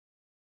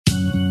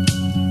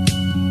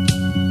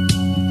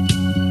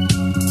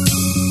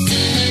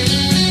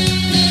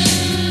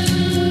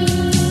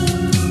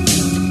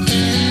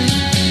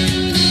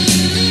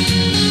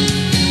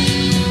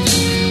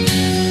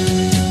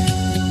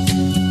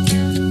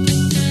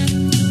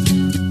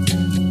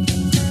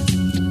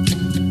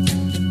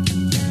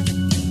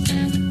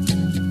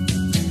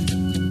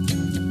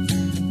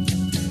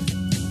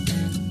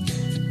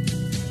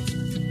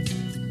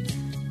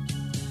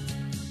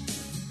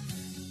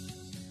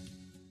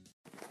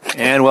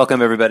And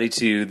welcome, everybody,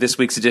 to this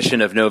week's edition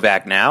of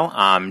Novak Now.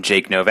 I'm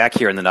Jake Novak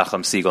here in the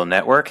Nachum Segal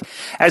Network.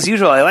 As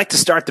usual, I like to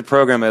start the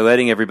program by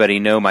letting everybody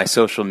know my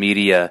social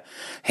media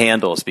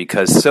handles,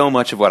 because so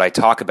much of what I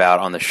talk about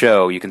on the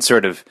show you can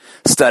sort of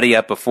study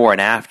up before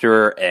and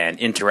after and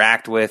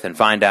interact with and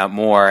find out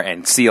more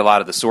and see a lot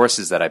of the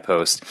sources that I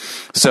post.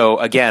 So,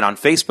 again, on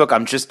Facebook,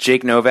 I'm just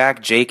Jake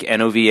Novak, Jake,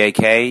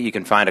 N-O-V-A-K. You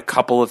can find a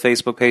couple of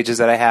Facebook pages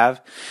that I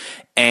have.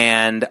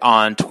 And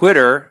on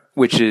Twitter,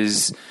 which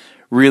is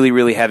really,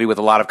 really heavy with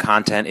a lot of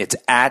content, it's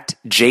at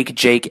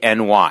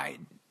JakeNY.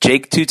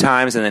 Jake 2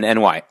 times and then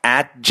NY.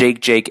 At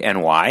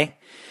JakeNY.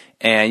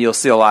 And you'll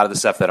see a lot of the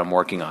stuff that I'm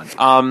working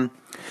on.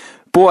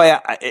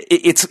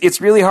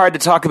 It's really hard to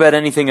talk about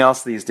anything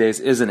else these days,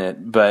 isn't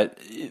it? But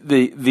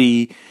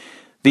the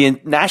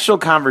national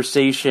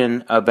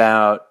conversation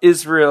about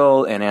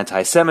Israel and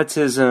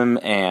anti-Semitism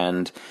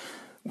and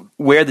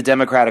where the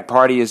Democratic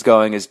Party is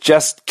going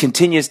just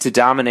continues to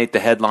dominate the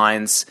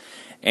headlines.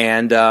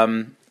 And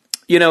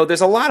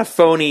there's a lot of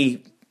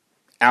phony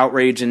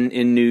outrage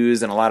in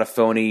news and a lot of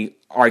phony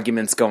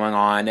arguments going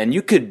on. And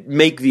you could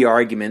make the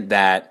argument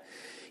that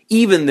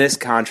even this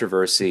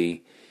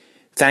controversy,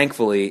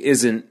 thankfully,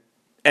 isn't,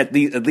 at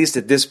least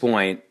at this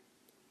point,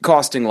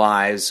 costing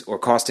lives or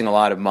costing a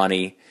lot of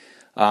money.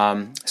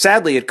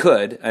 Sadly, it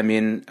could. I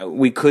mean,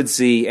 we could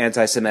see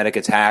anti-Semitic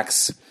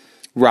attacks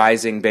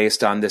rising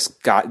based on this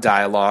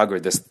dialogue or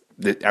this.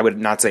 I would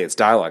not say it's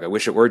dialogue. I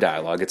wish it were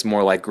dialogue. It's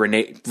more like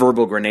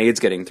verbal grenades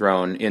getting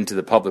thrown into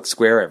the public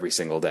square every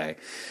single day.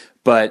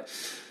 But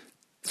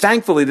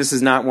thankfully, this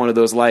is not one of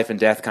those life and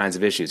death kinds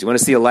of issues. You want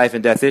to see a life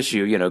and death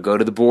issue, go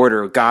to the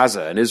border of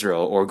Gaza and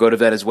Israel, or go to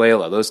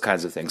Venezuela, those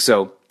kinds of things.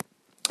 So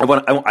I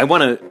want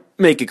to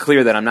make it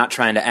clear that I'm not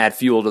trying to add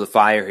fuel to the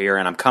fire here,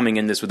 and I'm coming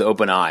in this with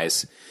open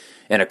eyes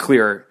and a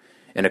clear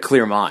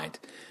mind.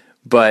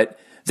 But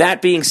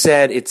that being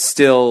said, it's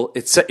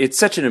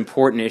such an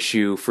important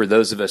issue for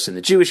those of us in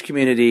the Jewish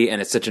community,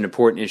 and it's such an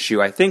important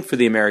issue, I think, for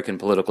the American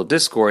political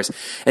discourse.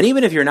 And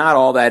even if you're not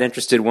all that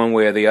interested one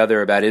way or the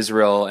other about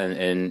Israel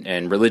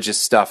and religious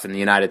stuff in the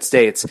United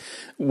States,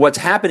 what's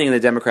happening in the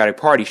Democratic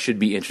Party should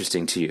be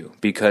interesting to you,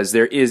 because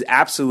there is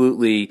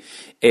absolutely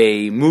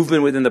a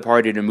movement within the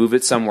party to move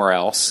it somewhere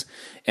else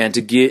and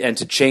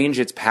to change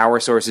its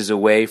power sources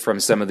away from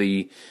some of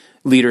the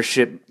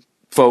leadership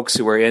folks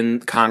who are in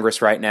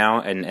Congress right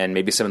now and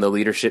maybe some of the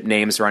leadership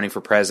names running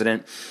for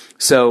president.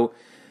 So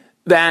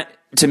that,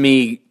 to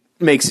me,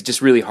 makes it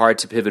just really hard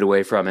to pivot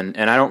away from, and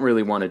I don't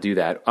really want to do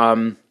that. I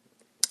want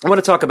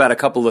to talk about a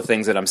couple of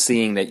things that I'm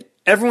seeing that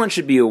everyone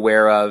should be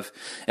aware of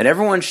and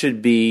everyone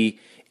should be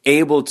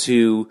able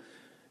to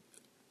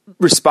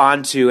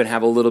respond to and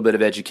have a little bit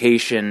of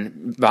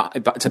education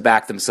to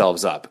back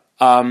themselves up.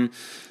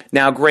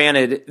 Now,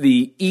 granted,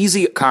 the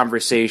easy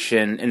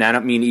conversation, and I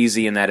don't mean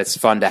easy in that it's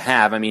fun to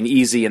have, I mean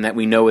easy in that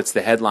we know it's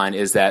the headline,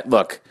 is that,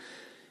 look,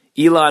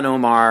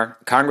 Congresswoman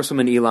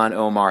Ilhan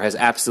Omar has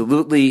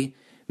absolutely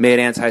made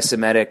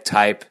anti-Semitic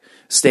type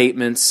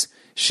statements.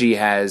 She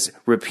has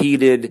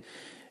repeated,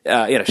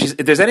 if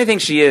there's anything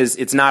she is,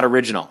 it's not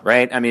original,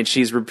 right? I mean,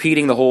 she's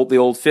repeating the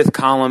old fifth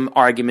column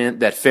argument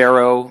that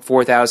Pharaoh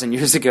 4,000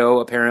 years ago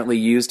apparently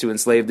used to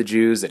enslave the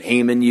Jews, that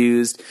Haman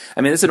used.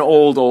 I mean, it's an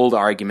old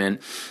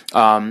argument.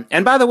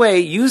 And by the way,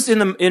 used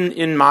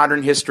in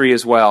modern history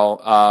as well.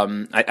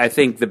 I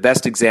think the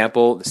best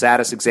example, the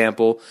saddest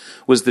example,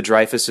 was the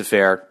Dreyfus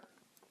affair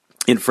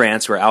in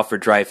France, where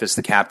Alfred Dreyfus,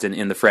 the captain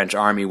in the French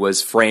army,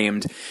 was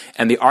framed.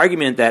 And the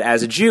argument that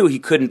as a Jew, he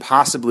couldn't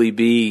possibly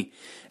be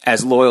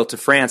as loyal to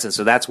France, and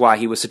so that's why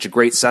he was such a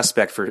great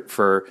suspect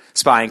for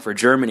spying for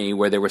Germany,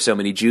 where there were so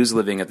many Jews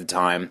living at the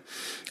time,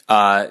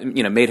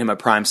 made him a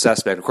prime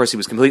suspect. Of course, he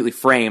was completely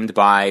framed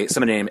by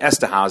somebody named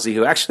Esterhazy,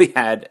 who actually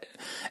had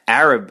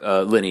Arab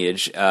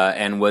lineage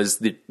and was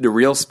the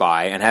real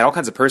spy and had all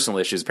kinds of personal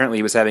issues. Apparently,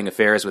 he was having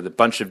affairs with a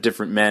bunch of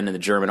different men in the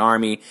German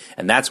army,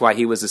 and that's why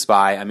he was a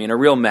spy. I mean, a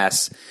real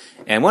mess.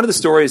 And one of the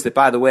stories that,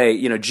 by the way,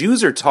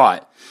 Jews are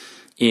taught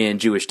in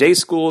Jewish day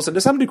schools, and to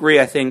some degree,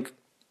 I think,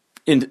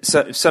 in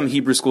some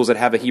Hebrew schools that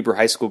have a Hebrew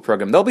high school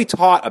program, they'll be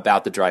taught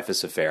about the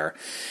Dreyfus affair,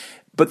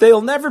 but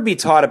they'll never be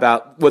taught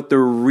about what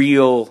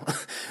who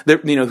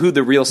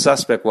the real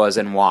suspect was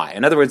and why.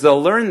 In other words,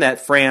 they'll learn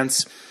that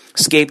France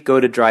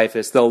scapegoated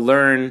Dreyfus. They'll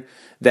learn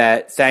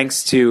that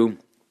thanks to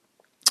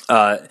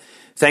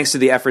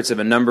the efforts of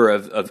a number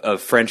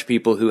of French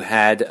people who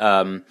had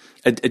a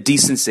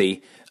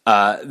decency,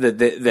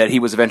 that he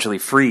was eventually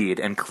freed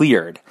and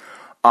cleared.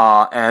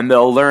 And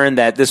they'll learn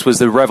that this was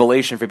the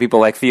revelation for people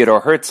like Theodor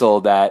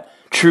Herzl, that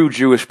true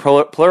Jewish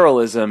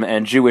pluralism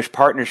and Jewish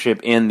partnership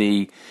in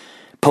the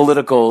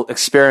political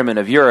experiment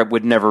of Europe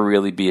would never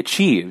really be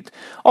achieved.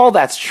 All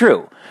that's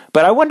true.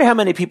 But I wonder how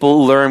many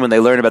people learn when they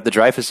learn about the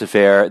Dreyfus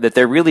affair that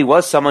there really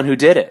was someone who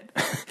did it.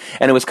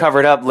 And it was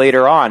covered up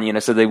later on,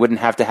 so they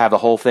wouldn't have to have the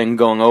whole thing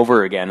going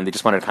over again, and they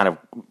just wanted to kind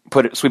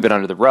of sweep it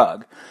under the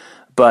rug.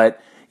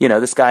 But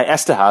this guy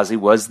Esterhazy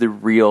was the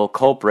real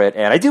culprit.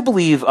 And I do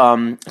believe,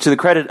 to the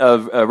credit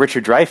of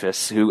Richard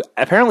Dreyfuss, who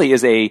apparently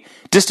is a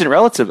distant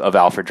relative of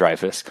Alfred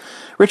Dreyfus,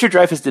 Richard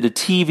Dreyfuss did a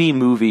TV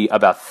movie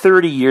about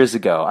 30 years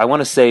ago. I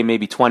want to say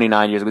maybe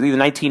 29 years ago, either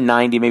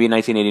 1990, maybe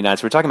 1989.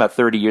 So we're talking about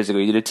 30 years ago.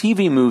 He did a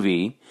TV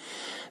movie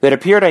that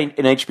appeared in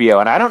HBO,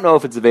 and I don't know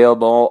if it's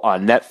available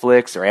on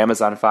Netflix or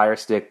Amazon Fire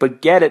Stick,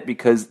 but get it,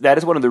 because that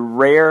is one of the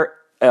rare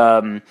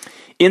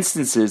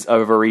instances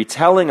of a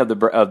retelling of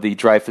the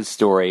Dreyfus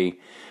story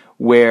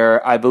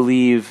where I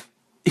believe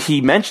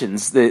he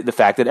mentions the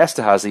fact that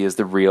Esterhazy is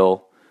the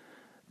real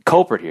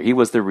culprit here. He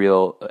was the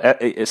real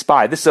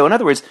spy. So in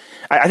other words,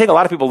 I think a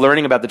lot of people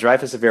learning about the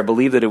Dreyfus affair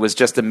believe that it was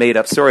just a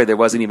made-up story. There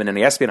wasn't even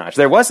any espionage.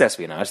 There was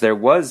espionage. There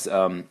was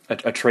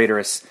a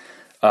traitorous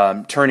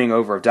turning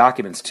over of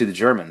documents to the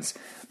Germans,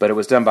 but it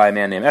was done by a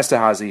man named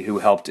Esterhazy who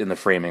helped in the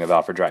framing of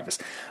Alfred Dreyfus.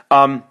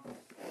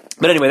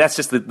 But anyway, that's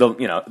just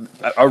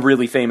a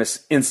really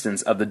famous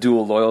instance of the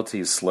dual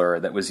loyalties slur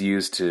that was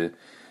used to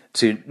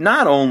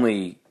not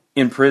only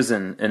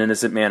imprison an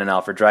innocent man in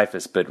Alfred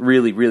Dreyfus, but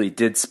really, really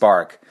did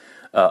spark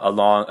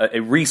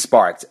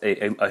re-sparked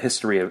a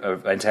history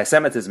of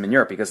anti-Semitism in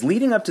Europe. Because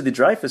leading up to the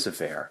Dreyfus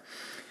affair,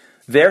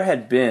 there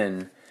had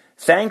been,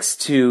 thanks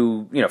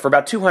to, for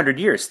about 200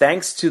 years,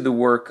 thanks to the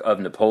work of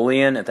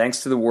Napoleon and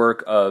thanks to the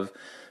work of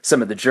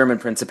some of the German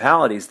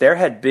principalities, there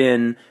had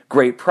been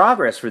great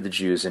progress for the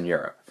Jews in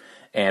Europe.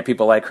 And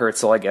people like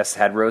Herzl, I guess,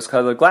 had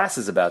rose-colored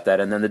glasses about that,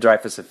 and then the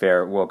Dreyfus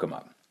affair woke them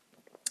up.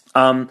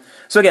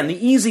 So again,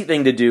 the easy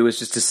thing to do is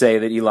just to say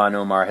that Ilhan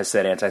Omar has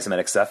said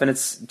anti-Semitic stuff, and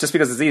it's just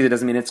because it's easy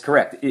doesn't mean it's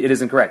correct. It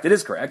isn't correct. It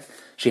is correct.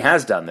 She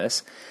has done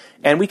this,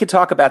 and we could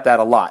talk about that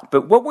a lot.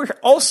 But what we're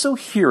also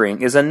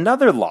hearing is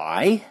another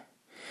lie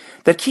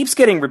that keeps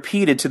getting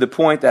repeated to the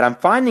point that I'm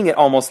finding it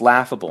almost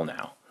laughable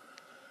now.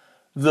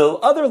 The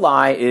other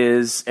lie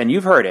is, and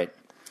you've heard it,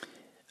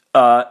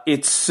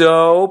 it's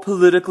so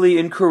politically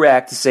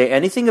incorrect to say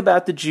anything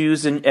about the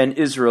Jews and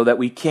Israel that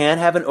we can't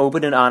have an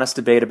open and honest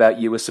debate about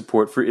U.S.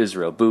 support for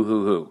Israel.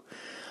 Boo-hoo-hoo.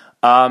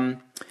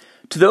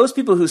 To those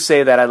people who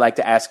say that, I'd like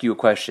to ask you a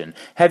question.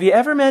 Have you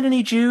ever met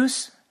any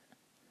Jews?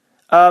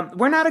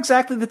 We're not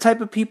exactly the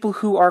type of people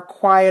who are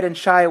quiet and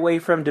shy away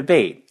from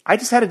debate. I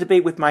just had a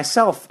debate with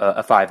myself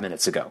 5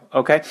 minutes ago,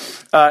 okay?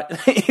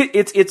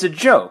 It's a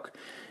joke.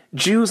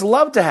 Jews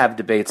love to have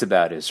debates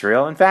about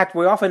Israel. In fact,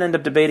 we often end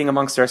up debating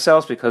amongst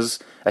ourselves because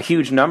a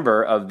huge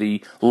number of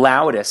the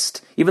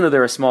loudest, even though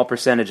they're a small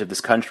percentage of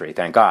this country,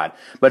 thank God,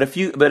 but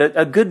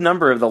a good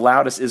number of the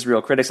loudest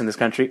Israel critics in this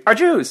country are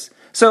Jews.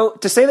 So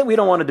to say that we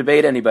don't want to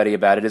debate anybody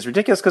about it is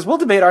ridiculous, because we'll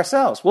debate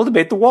ourselves. We'll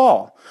debate the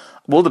wall.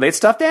 We'll debate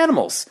stuffed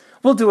animals.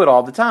 We'll do it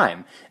all the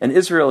time. And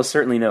Israel is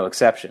certainly no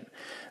exception.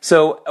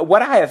 So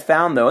what I have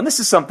found, though, and this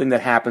is something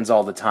that happens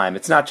all the time,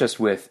 it's not just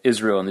with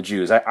Israel and the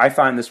Jews. I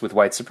find this with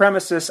white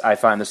supremacists. I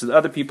find this with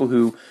other people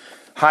who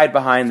hide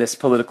behind this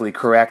politically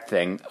correct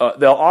thing.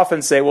 They'll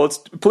often say, well, it's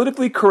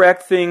politically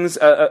correct things,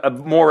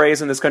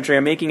 mores in this country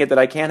are making it that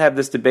I can't have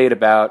this debate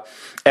about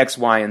X,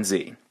 Y, and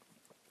Z.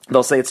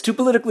 They'll say it's too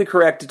politically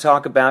correct to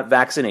talk about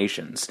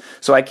vaccinations,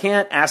 so I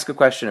can't ask a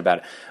question about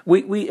it.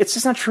 It's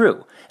just not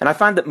true. And I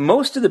find that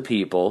most of the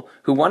people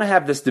who want to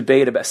have this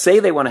debate about, say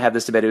they want to have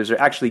this debate about Israel,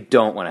 actually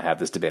don't want to have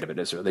this debate about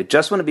Israel. They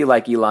just want to be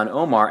like Ilhan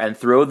Omar and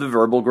throw the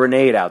verbal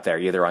grenade out there,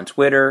 either on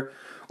Twitter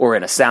or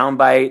in a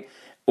soundbite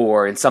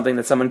or in something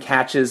that someone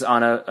catches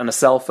on a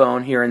cell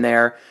phone here and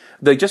there.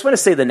 They just want to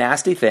say the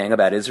nasty thing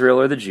about Israel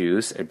or the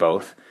Jews, or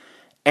both,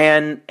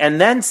 and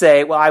then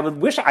say, well, I would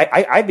wish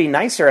I'd be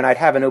nicer and I'd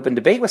have an open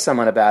debate with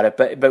someone about it,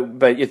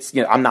 but it's,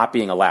 I'm not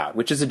being allowed,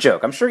 which is a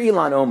joke. I'm sure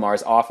Ilhan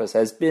Omar's office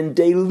has been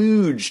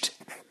deluged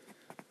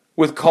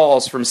with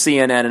calls from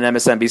CNN and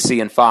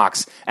MSNBC and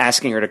Fox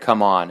asking her to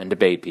come on and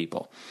debate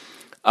people.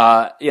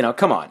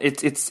 Come on.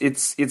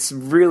 It's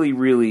really,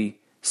 really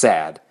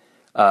sad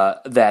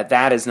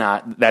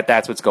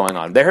that's what's going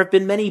on. There have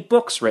been many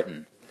books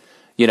written,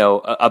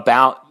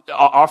 about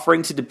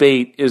offering to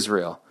debate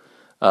Israel.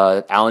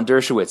 Alan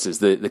Dershowitz's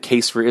The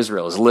Case for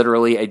Israel is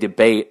literally a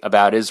debate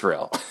about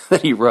Israel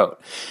that he wrote.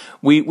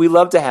 We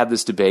love to have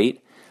this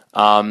debate.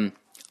 A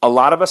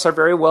lot of us are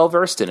very well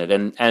versed in it,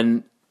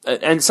 and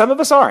some of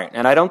us aren't.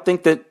 And I don't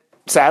think that,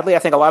 sadly, I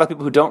think a lot of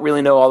people who don't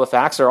really know all the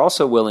facts are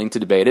also willing to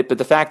debate it. But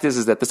the fact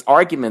is that this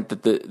argument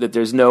that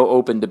there's no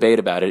open debate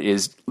about it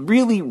is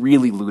really,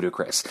 really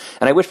ludicrous.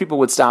 And I wish people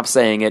would stop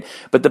saying it.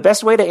 But the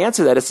best way to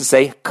answer that is to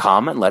say,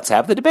 come and let's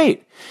have the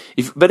debate.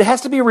 But it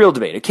has to be a real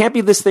debate. It can't be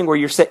this thing where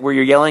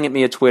you're yelling at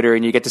me at Twitter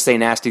and you get to say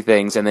nasty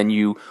things, and then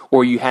you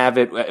have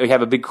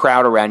a big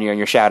crowd around you and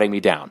you're shouting me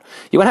down.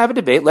 You want to have a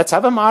debate? Let's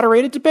have a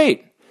moderated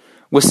debate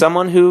with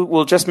someone who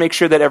will just make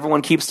sure that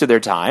everyone keeps to their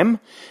time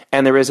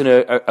and there isn't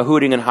a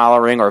hooting and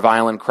hollering or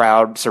violent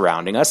crowd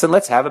surrounding us, and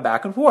let's have a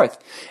back and forth.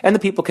 And the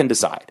people can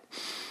decide.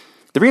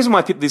 The reason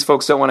why these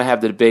folks don't want to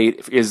have the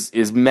debate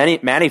is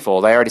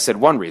manifold. I already said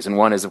one reason.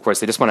 One is, of course,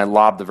 they just want to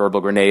lob the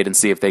verbal grenade and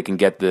see if they can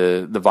get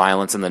the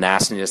violence and the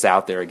nastiness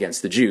out there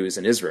against the Jews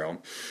in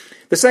Israel.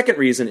 The second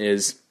reason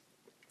is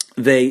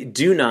they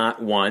do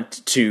not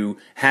want to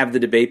have the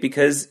debate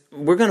because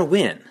we're going to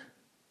win.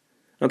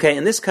 Okay,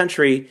 in this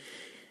country,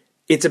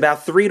 it's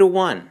about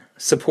 3-1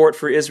 support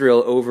for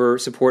Israel over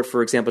support,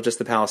 for example, just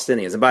the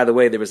Palestinians. And by the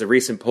way, there was a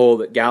recent poll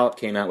that Gallup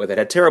came out with that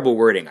had terrible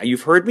wording.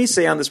 You've heard me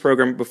say on this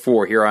program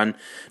before, here on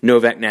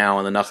Novak Now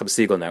on the Nachum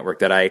Segal Network,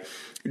 that I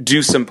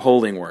do some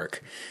polling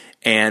work.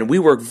 And we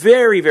work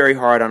very, very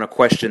hard on a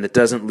question that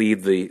doesn't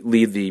lead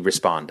the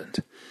respondent.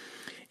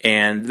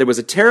 And there was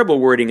a terrible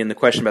wording in the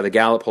question by the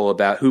Gallup poll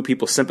about who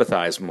people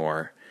sympathize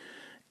more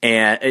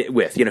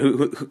with.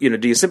 Who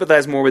do you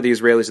sympathize more with the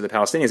Israelis or the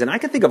Palestinians? And I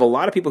can think of a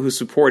lot of people who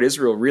support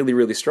Israel really,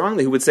 really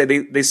strongly who would say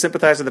they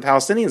sympathize with the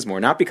Palestinians more,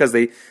 not because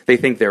they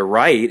think they're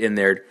right in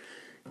their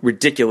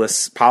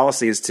ridiculous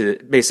policies to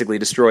basically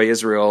destroy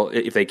Israel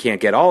if they can't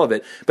get all of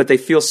it, but they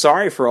feel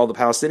sorry for all the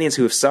Palestinians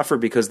who have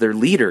suffered because their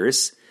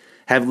leaders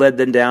have led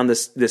them down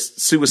this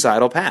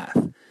suicidal path.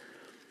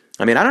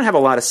 I mean, I don't have a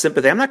lot of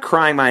sympathy. I'm not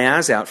crying my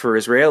ass out for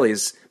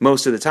Israelis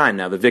most of the time.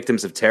 Now, the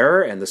victims of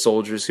terror and the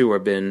soldiers who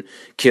have been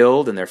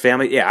killed and their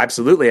family, yeah,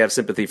 absolutely have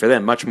sympathy for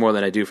them, much more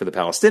than I do for the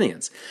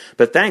Palestinians.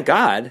 But thank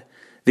God,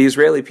 the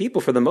Israeli people,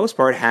 for the most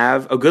part,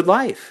 have a good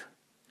life.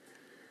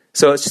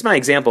 So it's just my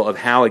example of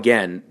how,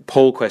 again,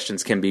 poll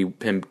questions can be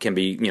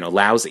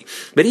lousy.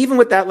 But even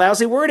with that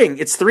lousy wording,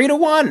 it's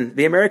 3-1.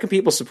 The American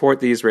people support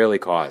the Israeli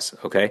cause,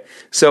 okay?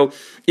 So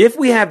if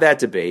we have that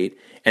debate,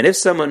 and if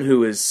someone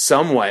who is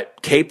somewhat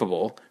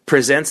capable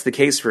presents the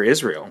case for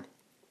Israel,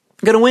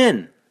 we're going to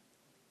win.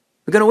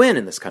 We're going to win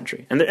in this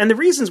country. And the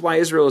reasons why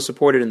Israel is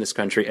supported in this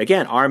country,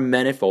 again, are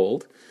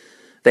manifold.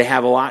 They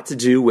have a lot to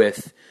do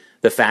with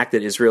the fact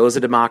that Israel is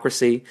a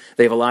democracy.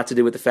 They have a lot to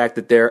do with the fact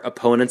that their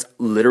opponents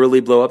literally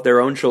blow up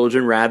their own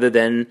children rather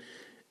than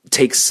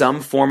take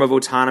some form of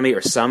autonomy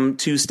or some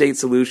two-state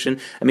solution.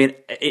 I mean,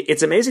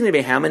 it's amazing to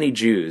me how many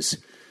Jews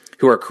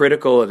who are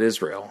critical of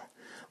Israel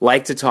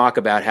like to talk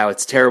about how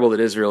it's terrible that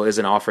Israel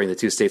isn't offering the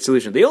two-state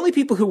solution. The only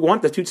people who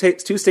want the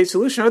two-state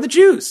solution are the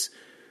Jews.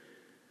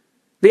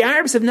 The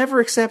Arabs have never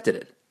accepted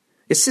it.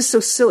 It's just so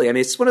silly. I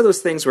mean, it's one of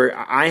those things where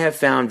I have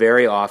found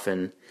very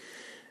often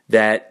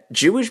that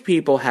Jewish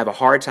people have a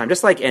hard time,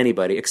 just like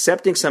anybody,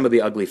 accepting some of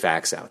the ugly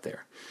facts out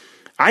there.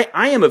 I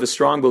am of a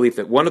strong belief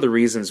that one of the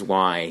reasons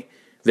why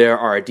there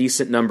are a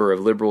decent number of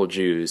liberal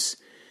Jews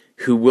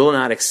who will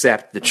not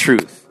accept the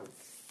truth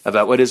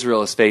about what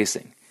Israel is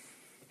facing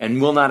and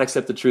will not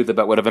accept the truth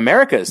about what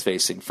America is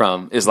facing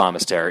from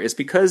Islamist terror is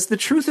because the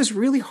truth is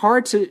really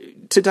hard to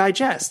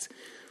digest.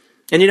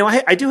 And,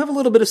 I do have a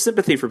little bit of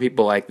sympathy for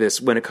people like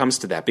this when it comes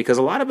to that, because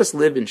a lot of us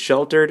live in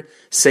sheltered,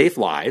 safe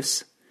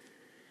lives,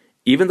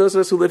 even those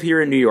of us who live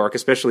here in New York,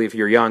 especially if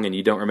you're young and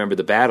you don't remember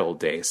the bad old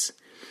days.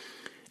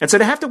 And so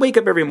to have to wake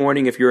up every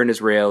morning if you're an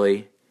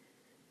Israeli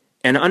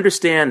and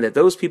understand that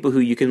those people who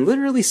you can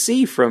literally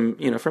see from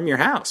your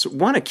house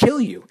want to kill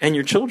you and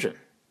your children,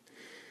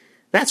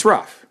 that's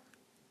rough.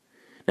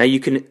 Now, you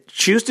can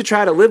choose to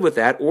try to live with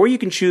that, or you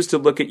can choose to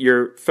look at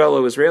your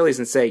fellow Israelis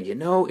and say,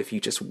 if you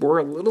just were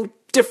a little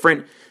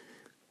different,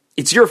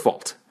 it's your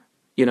fault.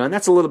 And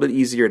that's a little bit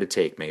easier to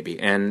take, maybe.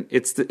 And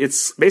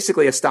it's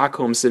basically a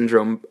Stockholm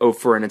syndrome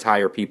for an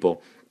entire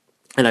people,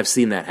 and I've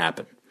seen that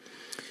happen.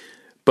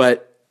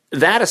 But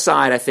that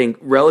aside, I think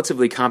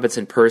relatively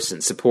competent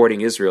person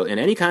supporting Israel in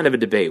any kind of a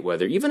debate,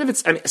 even if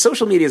it's,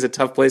 social media is a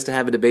tough place to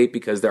have a debate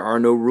because there are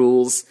no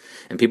rules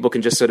and people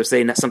can just sort of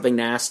say something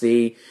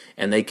nasty,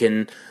 and they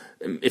can,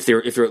 if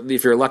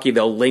you're lucky,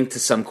 they'll link to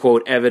some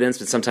quote evidence,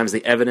 but sometimes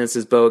the evidence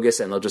is bogus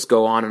and they'll just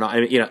go on and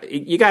on.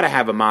 You got to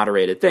have a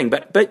moderated thing.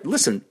 But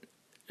listen,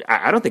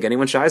 I don't think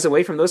anyone shies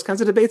away from those kinds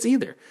of debates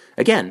either.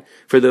 Again,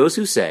 for those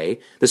who say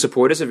the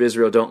supporters of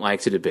Israel don't like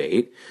to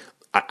debate,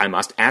 I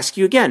must ask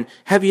you again,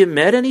 have you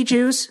met any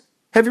Jews?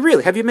 Have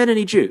you met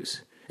any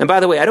Jews? And by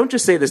the way, I don't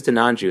just say this to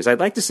non-Jews. I'd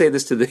like to say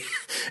this to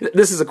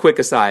this is a quick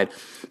aside,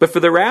 but for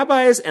the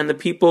rabbis and the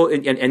people,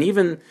 and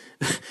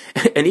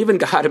even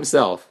God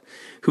himself,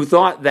 who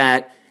thought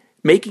that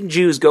making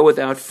Jews go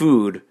without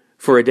food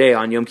for a day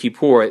on Yom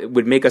Kippur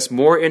would make us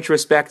more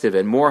introspective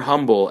and more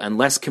humble and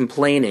less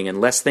complaining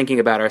and less thinking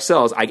about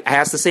ourselves, I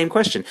ask the same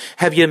question.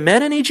 Have you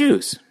met any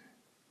Jews?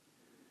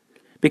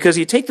 Because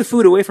you take the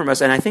food away from us,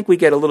 and I think we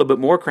get a little bit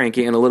more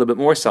cranky and a little bit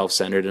more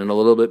self-centered and a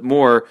little bit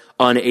more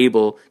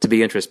unable to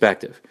be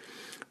introspective.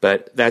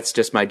 But that's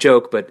just my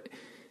joke, but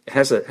it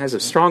has a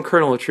strong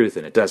kernel of truth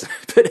in it, doesn't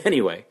it? But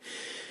anyway,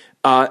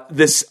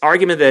 this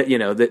argument that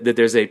that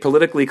there's a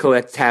politically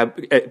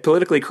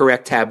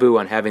correct taboo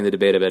on having the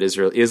debate about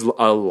Israel is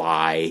a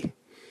lie,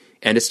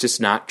 and it's just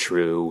not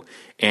true.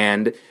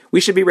 And we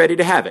should be ready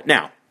to have it.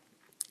 Now,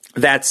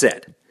 that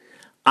said,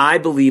 I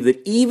believe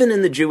that even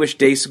in the Jewish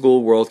day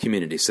school world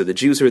community, so the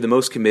Jews who are the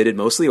most committed,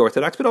 mostly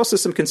Orthodox, but also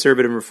some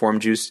conservative and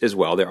Reform Jews as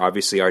well. There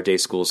obviously are day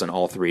schools in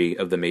all three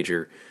of the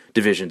major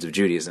divisions of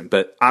Judaism.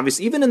 But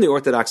obviously, even in the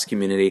Orthodox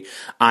community,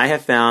 I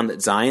have found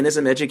that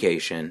Zionism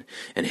education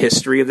and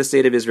history of the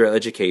State of Israel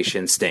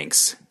education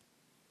stinks.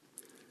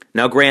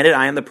 Now, granted,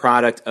 I am the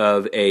product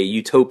of a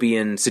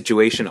utopian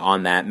situation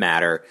on that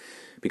matter,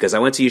 because I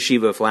went to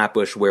Yeshiva of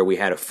Flatbush, where we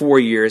had a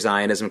 4-year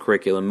Zionism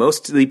curriculum,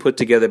 mostly put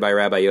together by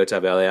Rabbi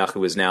Yotav Eliach,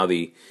 who is now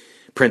the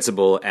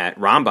principal at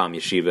Rambam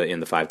Yeshiva in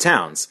the Five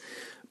Towns.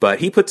 But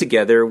he put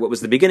together what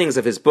was the beginnings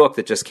of his book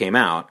that just came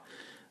out.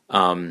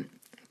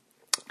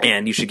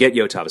 And you should get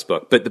Yotov's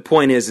book. But the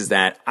point is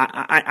that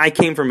I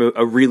came from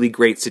a really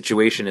great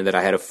situation in that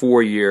I had a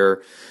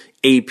 4-year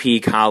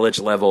AP college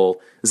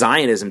level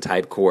Zionism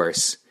type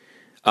course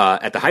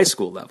at the high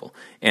school level.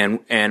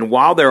 And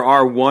while there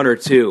are one or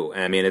two,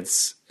 I mean,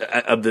 it's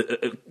of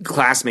the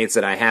classmates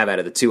that I have out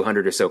of the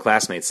 200 or so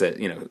classmates that,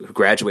 who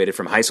graduated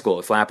from high school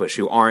at Flatbush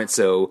who aren't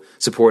so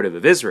supportive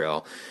of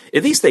Israel,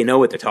 at least they know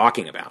what they're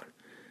talking about.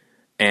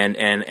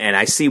 And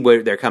I see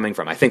where they're coming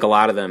from. I think a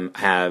lot of them,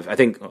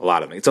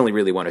 it's only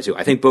really one or two.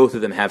 I think both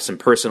of them have some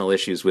personal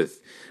issues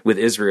with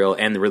Israel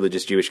and the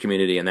religious Jewish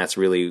community, and that's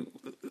really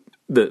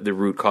the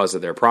root cause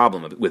of their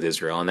problem with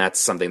Israel, and that's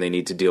something they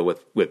need to deal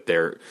with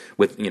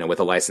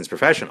a licensed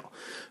professional.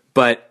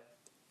 But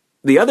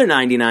the other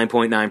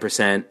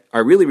 99.9%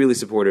 are really, really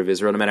supportive of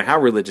Israel, no matter how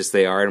religious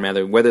they are, no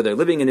matter whether they're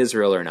living in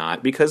Israel or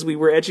not, because we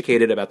were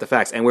educated about the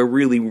facts, and we're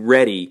really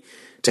ready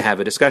to have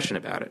a discussion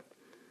about it.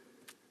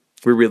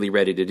 We're really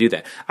ready to do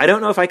that. I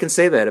don't know if I can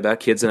say that about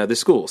kids in other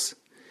schools.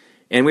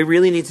 And we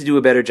really need to do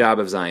a better job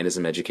of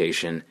Zionism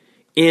education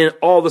in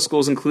all the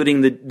schools,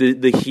 including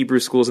the Hebrew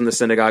schools and the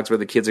synagogues where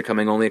the kids are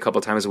coming only a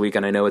couple times a week,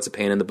 and I know it's a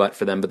pain in the butt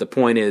for them, but the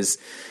point is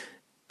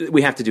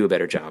we have to do a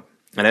better job.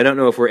 And I don't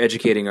know if we're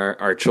educating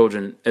our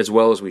children as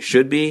well as we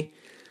should be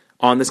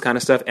on this kind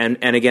of stuff. And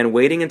again,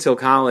 waiting until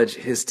college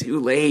is too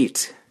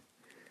late.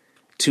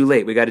 Too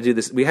late. We got to do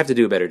this. We have to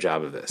do a better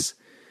job of this.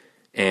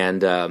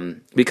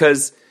 And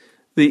because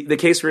the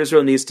case for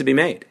Israel needs to be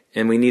made,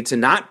 and we need to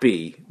not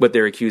be what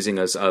they're accusing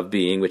us of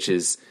being, which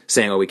is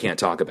saying, we can't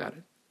talk about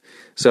it.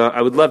 So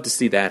I would love to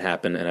see that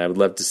happen, and I would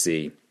love to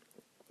see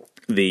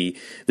the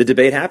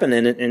debate happen.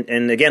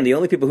 And again, the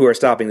only people who are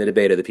stopping the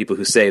debate are the people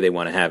who say they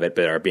want to have it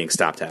but are being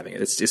stopped having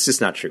it. It's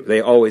just not true.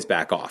 They always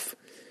back off.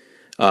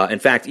 In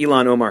fact,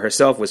 Ilhan Omar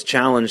herself was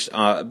challenged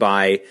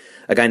by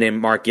a guy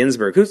named Mark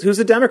Ginsburg, who's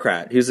a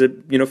Democrat, who's a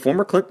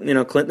former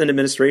Clinton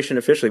administration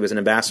official. He was an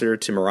ambassador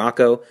to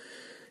Morocco.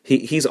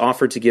 He's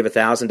offered to give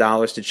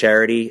 $1,000 to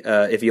charity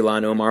if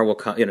Ilhan Omar will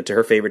come, to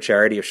her favorite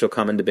charity, if she'll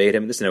come and debate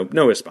him. There's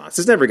no response.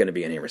 There's never going to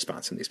be any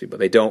response from these people.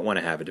 They don't want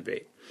to have a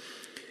debate.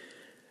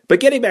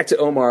 But getting back to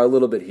Omar a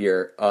little bit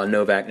here,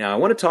 Novak. Now I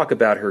want to talk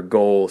about her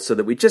goal so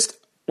that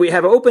we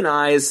have open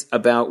eyes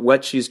about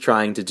what she's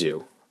trying to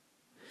do.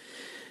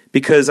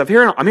 Because I'm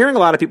hearing a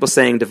lot of people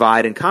saying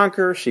divide and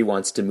conquer. She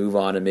wants to move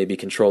on and maybe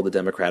control the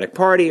Democratic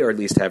Party, or at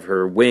least have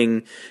her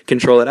wing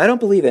control it. I don't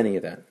believe any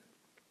of that.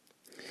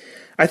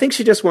 I think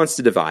she just wants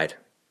to divide.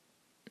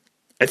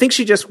 I think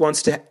she just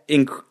wants to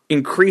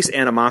increase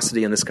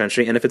animosity in this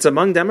country, and if it's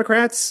among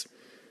Democrats,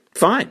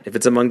 fine. If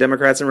it's among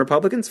Democrats and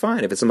Republicans,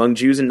 fine. If it's among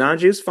Jews and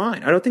non-Jews,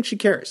 fine. I don't think she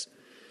cares.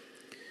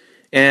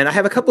 And I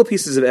have a couple of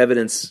pieces of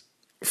evidence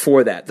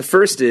for that. The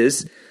first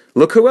is,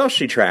 look who else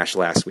she trashed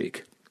last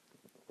week.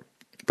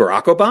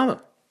 Barack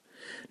Obama.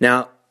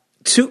 Now,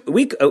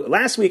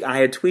 last week I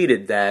had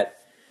tweeted that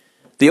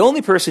the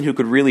only person who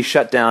could really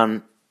shut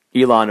down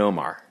Ilhan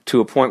Omar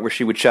to a point where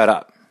she would shut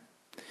up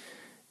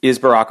is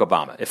Barack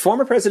Obama. If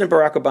former President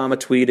Barack Obama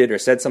tweeted or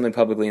said something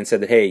publicly and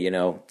said that, hey,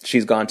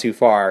 she's gone too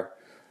far,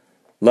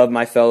 love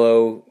my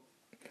fellow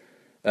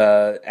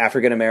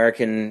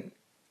African-American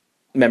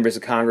members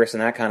of Congress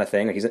and that kind of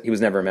thing. He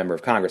was never a member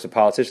of Congress or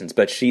politicians,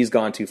 but she's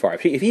gone too far.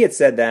 If he had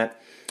said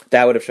that,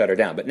 that would have shut her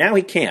down. But now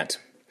he can't.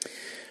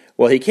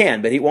 Well, he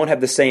can, but he won't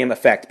have the same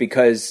effect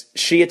because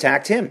she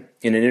attacked him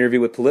in an interview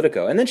with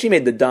Politico. And then she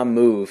made the dumb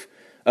move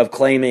of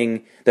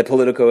claiming that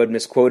Politico had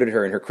misquoted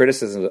her in her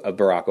criticism of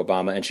Barack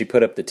Obama, and she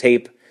put up the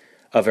tape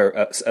of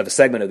a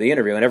segment of the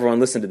interview, and everyone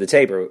listened to the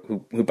tape, or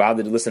who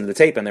bothered to listen to the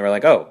tape, and they were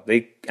like, oh,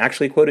 they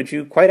actually quoted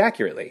you quite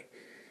accurately.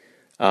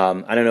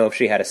 I don't know if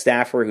she had a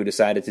staffer who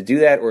decided to do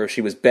that, or if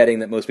she was betting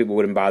that most people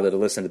wouldn't bother to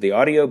listen to the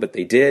audio, but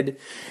they did.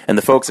 And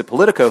the folks at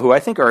Politico, who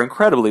I think are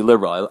incredibly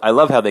liberal, I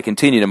love how they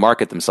continue to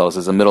market themselves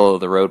as a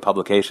middle-of-the-road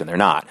publication. They're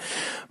not.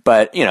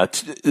 But,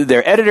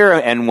 their editor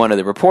and one of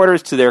the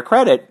reporters, to their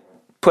credit,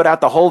 put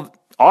out the whole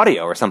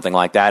audio or something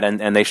like that,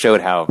 and they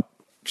showed how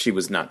she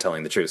was not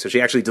telling the truth. So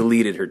she actually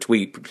deleted her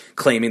tweet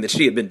claiming that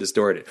she had been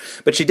distorted.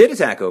 But she did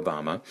attack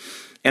Obama.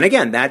 And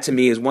again, that to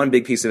me is one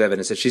big piece of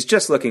evidence that she's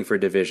just looking for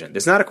division.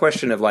 It's not a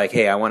question of like,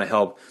 hey, I want to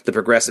help the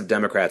progressive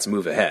Democrats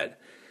move ahead.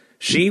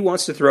 She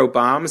wants to throw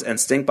bombs and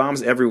stink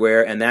bombs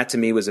everywhere, and that to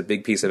me was a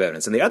big piece of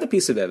evidence. And the other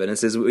piece of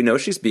evidence is we know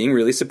she's being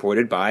really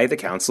supported by the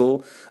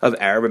Council of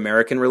Arab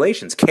American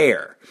Relations,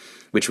 CARE,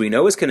 which we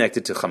know is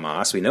connected to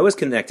Hamas, we know is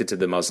connected to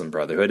the Muslim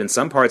Brotherhood. In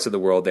some parts of the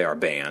world, they are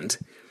banned.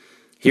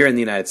 Here in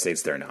the United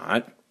States, they're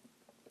not.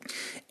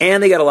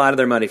 And they get a lot of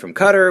their money from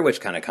Qatar,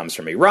 which kind of comes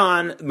from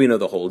Iran. We know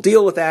the whole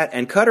deal with that.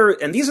 And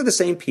Qatar, and these are the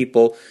same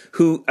people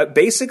who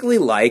basically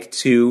like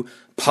to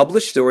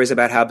publish stories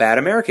about how bad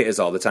America is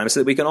all the time so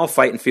that we can all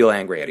fight and feel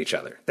angry at each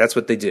other. That's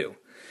what they do.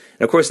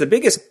 And of course, the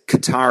biggest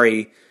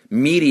Qatari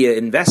media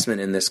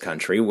investment in this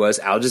country was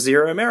Al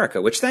Jazeera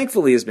America, which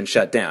thankfully has been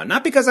shut down.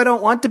 Not because I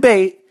don't want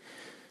debate,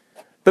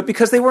 but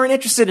because they weren't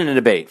interested in a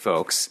debate,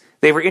 folks.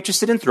 They were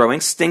interested in throwing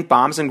stink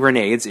bombs and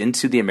grenades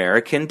into the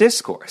American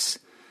discourse.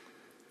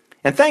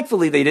 And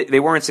thankfully, they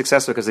weren't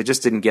successful because they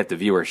just didn't get the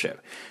viewership.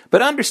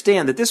 But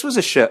understand that this was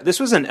a show, this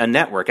was a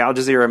network, Al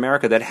Jazeera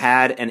America, that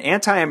had an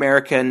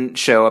anti-American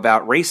show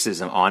about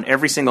racism on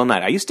every single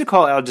night. I used to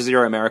call Al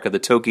Jazeera America the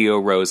Tokyo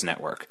Rose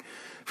Network.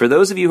 For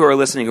those of you who are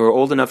listening who are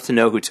old enough to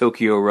know who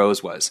Tokyo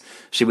Rose was,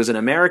 she was an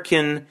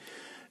American,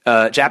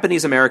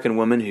 Japanese-American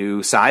woman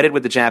who sided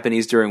with the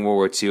Japanese during World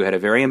War II, had a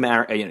very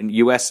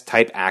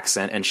U.S.-type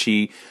accent, and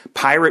she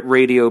pirate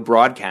radio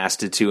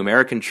broadcasted to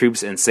American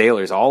troops and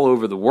sailors all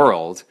over the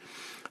world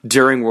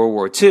during World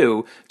War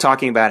II,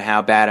 talking about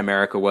how bad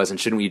America was and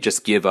shouldn't we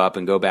just give up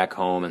and go back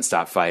home and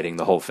stop fighting,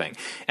 the whole thing.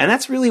 And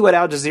that's really what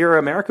Al Jazeera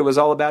America was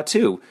all about,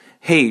 too.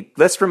 Hey,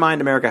 let's remind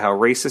America how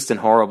racist and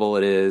horrible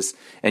it is,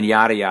 and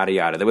yada, yada,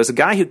 yada. There was a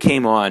guy who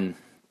came on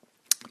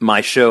my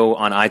show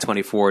on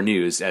I-24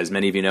 News. As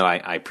many of you know,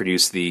 I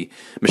produce the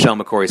Michelle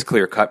McCory's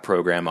Clear Cut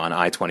program on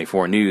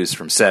I-24 News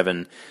from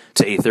 7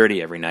 to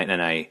 8:30 every night, and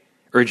I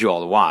urge you all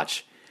to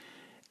watch.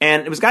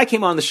 And it was a guy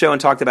came on the show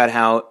and talked about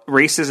how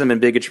racism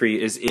and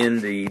bigotry is in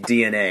the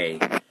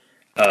DNA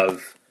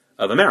of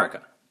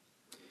America.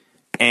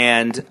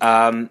 And,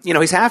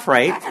 he's half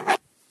right.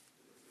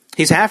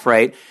 He's half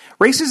right.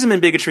 Racism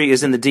and bigotry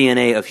is in the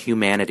DNA of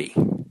humanity.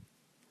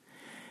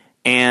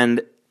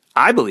 And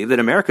I believe that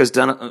America has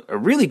done a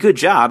really good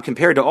job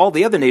compared to all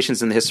the other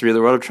nations in the history of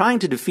the world of trying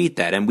to defeat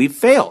that. And we've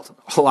failed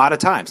a lot of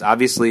times.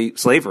 Obviously,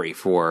 slavery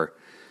for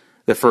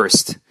the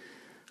first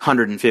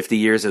 150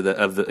 years of the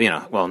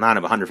not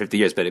of 150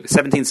 years, but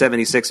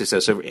 1776 or so.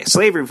 So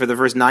slavery for the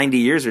first 90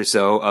 years or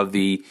so of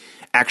the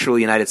actual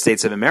United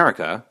States of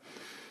America,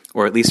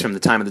 or at least from the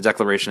time of the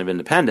Declaration of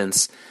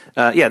Independence,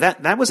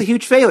 that was a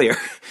huge failure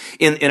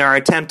in our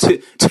attempt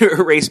to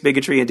erase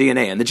bigotry and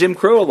DNA. And the Jim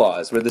Crow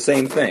laws were the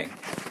same thing,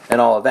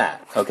 and all of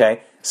that.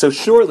 Okay, so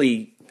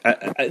surely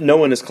no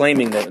one is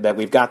claiming that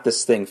we've got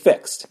this thing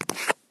fixed.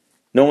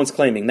 No one's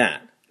claiming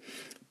that.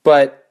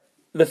 But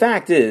the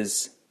fact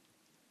is,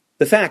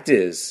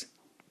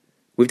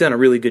 we've done a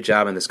really good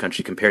job in this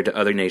country compared to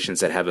other nations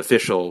that have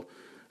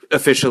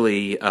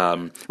officially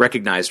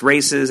recognized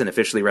races and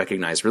officially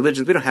recognized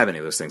religions. We don't have any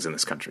of those things in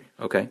this country,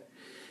 okay?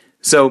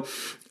 So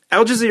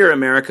Al Jazeera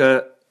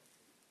America,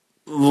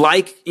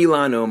 like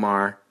Ilhan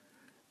Omar,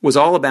 was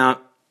all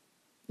about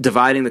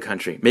dividing the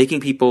country,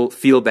 making people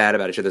feel bad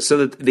about each other, so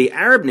that the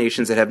Arab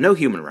nations that have no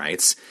human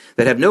rights,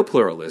 that have no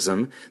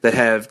pluralism, that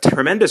have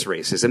tremendous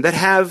racism, that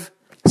have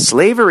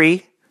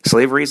slavery.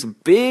 Slavery is a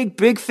big,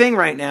 big thing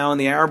right now in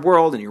the Arab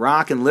world, in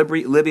Iraq and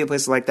Libya,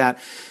 places like that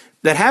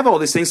have all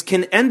these things,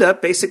 can end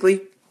up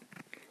basically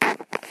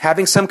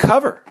having some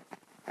cover.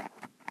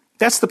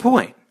 That's the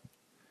point.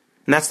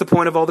 And that's the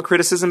point of all the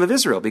criticism of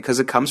Israel, because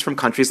it comes from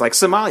countries like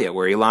Somalia,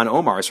 where Ilhan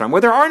Omar is from,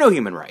 where there are no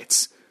human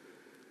rights.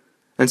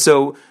 And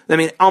so,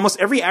 almost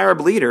every Arab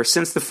leader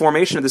since the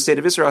formation of the State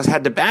of Israel has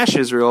had to bash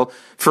Israel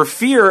for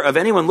fear of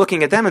anyone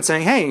looking at them and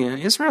saying,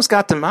 hey, Israel's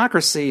got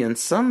democracy and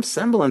some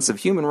semblance of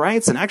human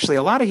rights and actually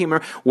a lot of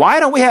humor. Why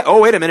don't we have,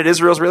 oh, wait a minute,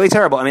 Israel's really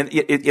terrible.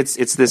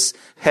 It's this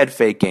head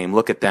fake game,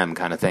 look at them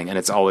kind of thing, and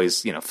it's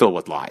always, filled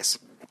with lies.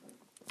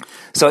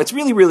 So it's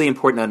really, really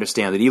important to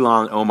understand that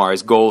Ilhan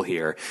Omar's goal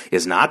here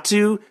is not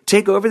to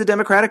take over the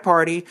Democratic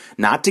Party,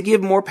 not to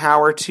give more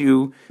power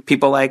to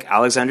people like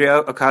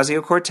Alexandria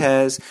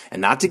Ocasio-Cortez,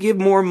 and not to give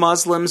more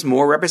Muslims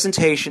more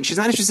representation. She's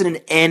not interested in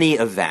any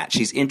of that.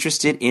 She's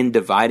interested in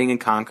dividing and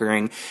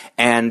conquering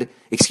and,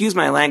 excuse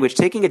my language,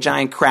 taking a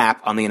giant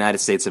crap on the United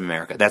States of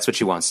America. That's what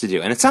she wants to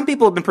do. And some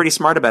people have been pretty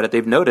smart about it.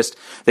 They've noticed.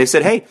 They've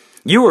said, hey,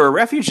 you were a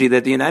refugee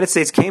that the United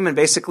States came and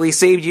basically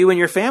saved you and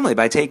your family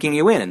by taking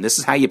you in, and this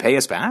is how you pay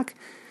us back?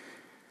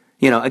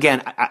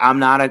 Again, I'm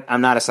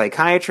not a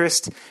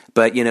psychiatrist,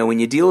 but, when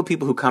you deal with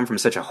people who come from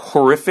such a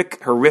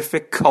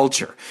horrific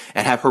culture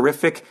and have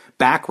horrific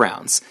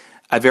backgrounds,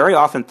 I very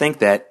often think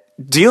that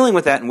dealing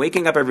with that and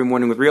waking up every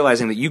morning with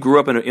realizing that you grew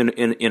up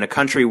in a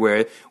country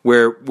where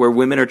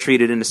women are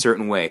treated in a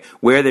certain way,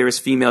 where there is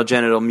female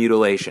genital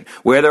mutilation,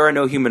 where there are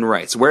no human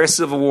rights, where a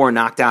civil war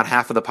knocked out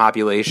half of the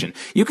population.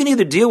 You can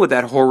either deal with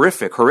that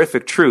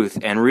horrific truth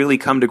and really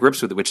come to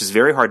grips with it, which is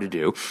very hard to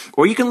do,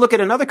 or you can look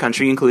at another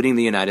country, including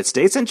the United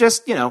States, and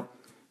just,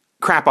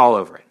 crap all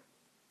over it,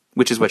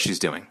 which is what she's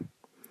doing.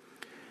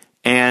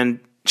 And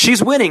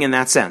she's winning in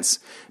that sense,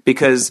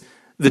 because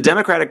the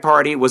Democratic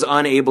Party was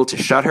unable to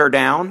shut her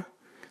down.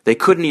 They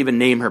couldn't even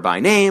name her by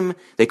name.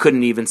 They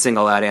couldn't even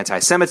single out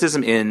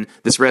anti-Semitism in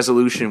this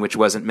resolution, which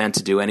wasn't meant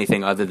to do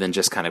anything other than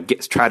just kind of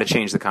try to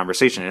change the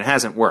conversation. And it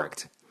hasn't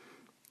worked.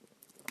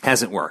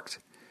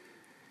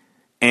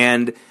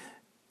 And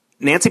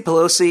Nancy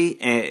Pelosi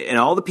and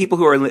all the people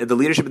who are in the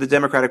leadership of the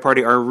Democratic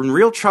Party are in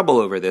real trouble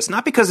over this.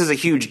 Not because there's a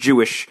huge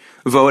Jewish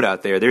vote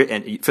out there.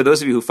 And for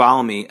those of you who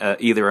follow me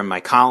either in my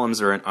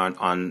columns or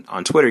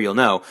on Twitter, you'll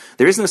know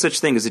there is no such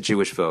thing as a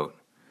Jewish vote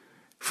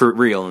for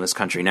real in this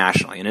country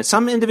nationally. And in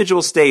some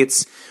individual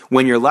states,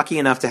 when you're lucky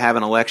enough to have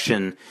an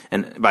election,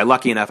 and by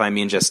lucky enough I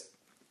mean just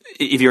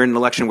if you're in an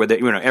election where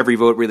every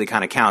vote really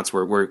kind of counts,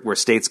 where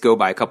states go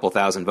by a couple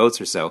thousand votes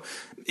or so,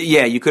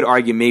 yeah, you could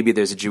argue maybe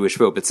there's a Jewish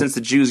vote. But since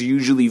the Jews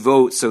usually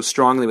vote so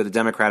strongly with the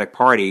Democratic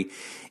Party,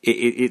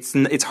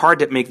 it's hard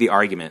to make the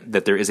argument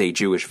that there is a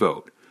Jewish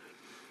vote.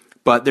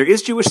 But there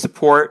is Jewish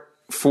support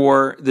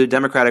for the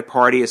Democratic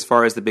Party as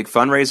far as the big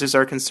fundraisers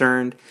are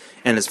concerned,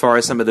 and as far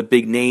as some of the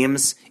big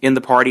names in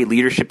the party,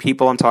 leadership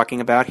people I'm talking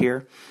about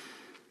here.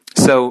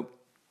 So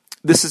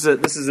this is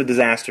a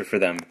disaster for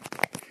them,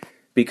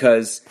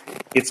 because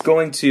it's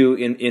going to,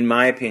 in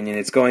my opinion,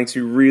 it's going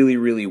to really,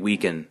 really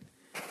weaken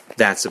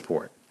that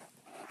support.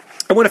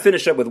 I want to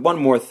finish up with one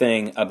more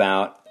thing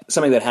about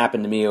something that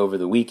happened to me over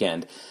the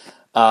weekend.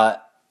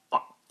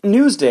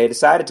 Newsday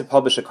decided to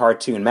publish a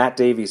cartoon. Matt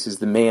Davies, who's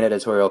the main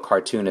editorial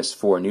cartoonist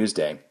for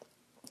Newsday,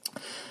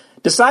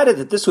 decided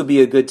that this would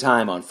be a good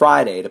time on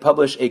Friday to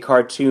publish a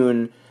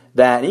cartoon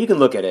that, and you can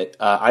look at it,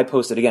 I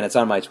posted again, it's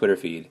on my Twitter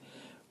feed,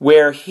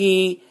 where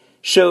he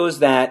shows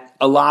that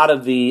a lot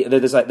of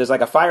there's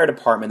like a fire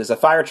department, there's a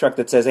fire truck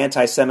that says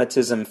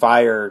anti-Semitism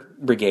fire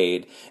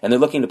brigade, and they're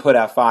looking to put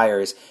out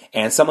fires,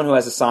 and someone who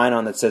has a sign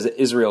on that says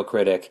Israel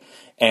critic,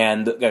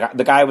 and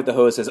the guy with the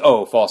hose says,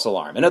 oh, false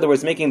alarm. In other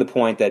words, making the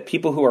point that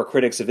people who are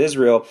critics of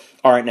Israel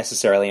aren't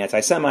necessarily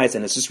anti-Semites,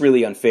 and it's just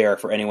really unfair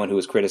for anyone who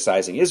is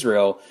criticizing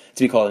Israel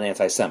to be called an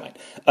anti-Semite.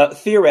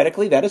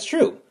 Theoretically, that is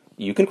true.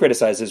 You can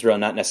criticize Israel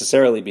and not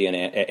necessarily be an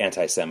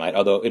anti-Semite,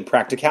 although in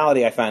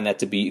practicality I find that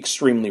to be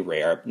extremely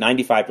rare.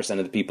 95%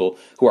 of the people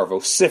who are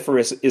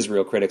vociferous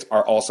Israel critics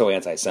are also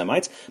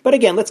anti-Semites. But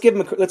again, let's give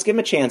them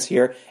a chance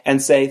here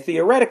and say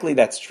theoretically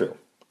that's true.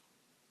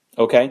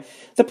 Okay?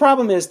 The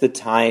problem is the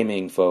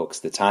timing, folks.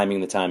 The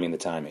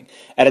timing.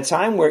 At a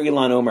time where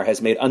Ilhan Omar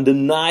has made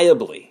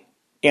undeniably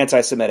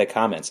anti-Semitic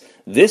comments,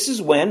 this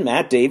is when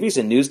Matt Davies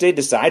and Newsday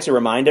decide to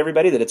remind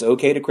everybody that it's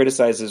okay to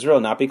criticize Israel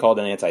and not be called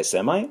an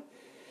anti-Semite?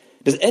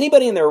 Does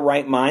anybody in their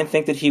right mind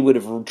think that he would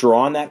have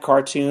drawn that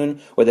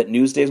cartoon or that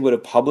Newsdays would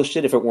have published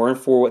it if it weren't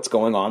for what's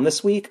going on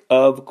this week?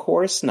 Of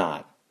course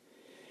not.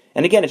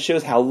 And again, it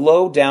shows how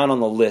low down on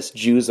the list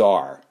Jews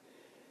are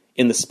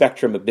in the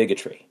spectrum of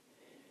bigotry.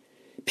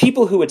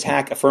 People who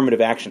attack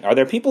affirmative action, are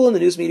there people in the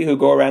news media who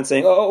go around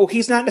saying, oh,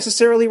 he's not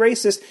necessarily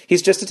racist,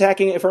 he's just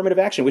attacking affirmative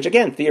action, which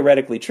again,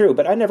 theoretically true,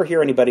 but I never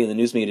hear anybody in the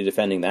news media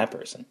defending that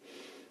person.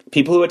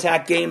 People who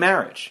attack gay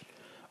marriage,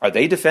 are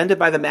they defended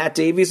by the Matt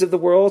Davies of the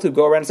world who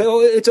go around and say,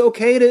 oh, it's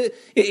okay to,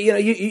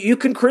 you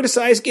can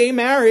criticize gay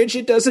marriage,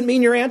 it doesn't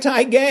mean you're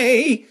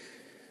anti-gay.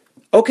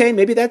 Okay,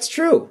 maybe that's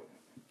true.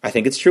 I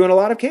think it's true in a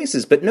lot of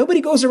cases, but nobody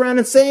goes around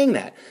and saying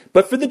that.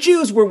 But for the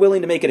Jews, we're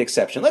willing to make an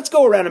exception. Let's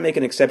go around and make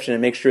an exception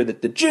and make sure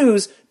that the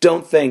Jews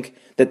don't think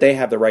that they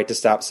have the right to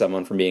stop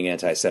someone from being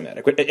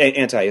anti-Semitic,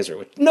 anti-Israel,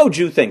 which no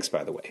Jew thinks,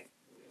 by the way.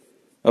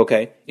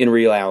 Okay, in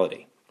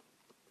reality.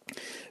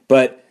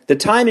 But the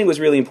timing was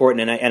really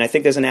important, and I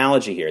think there's an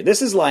analogy here.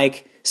 This is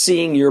like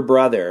seeing your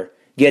brother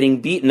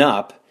getting beaten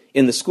up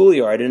in the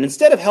schoolyard, and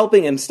instead of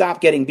helping him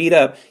stop getting beat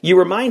up, you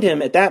remind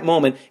him at that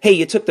moment, hey,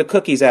 you took the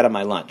cookies out of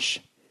my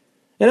lunch.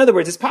 In other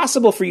words, it's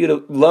possible for you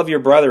to love your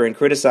brother and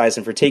criticize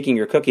him for taking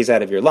your cookies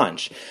out of your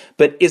lunch,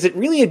 but is it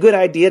really a good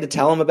idea to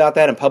tell him about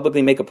that and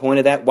publicly make a point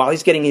of that while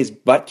he's getting his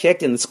butt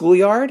kicked in the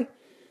schoolyard?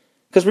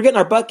 Because we're getting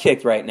our butt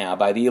kicked right now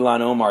by the Ilhan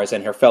Omars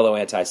and her fellow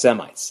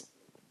anti-Semites.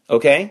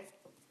 Okay?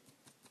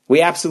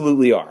 We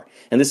absolutely are.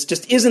 And this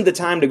just isn't the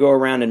time to go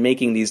around and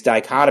making these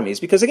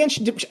dichotomies, because again,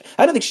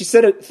 I don't think she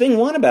said a thing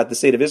one about the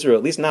state of Israel,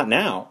 at least not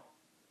now.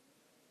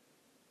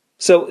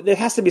 So there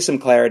has to be some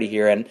clarity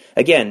here. And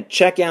again,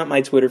 check out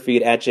my Twitter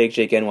feed at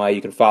JakeNY.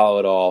 You can follow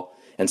it all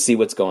and see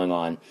what's going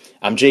on.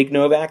 I'm Jake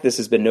Novak. This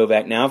has been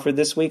Novak Now for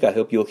this week. I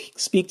hope you'll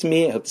speak to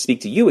me. I hope to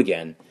speak to you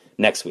again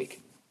next week.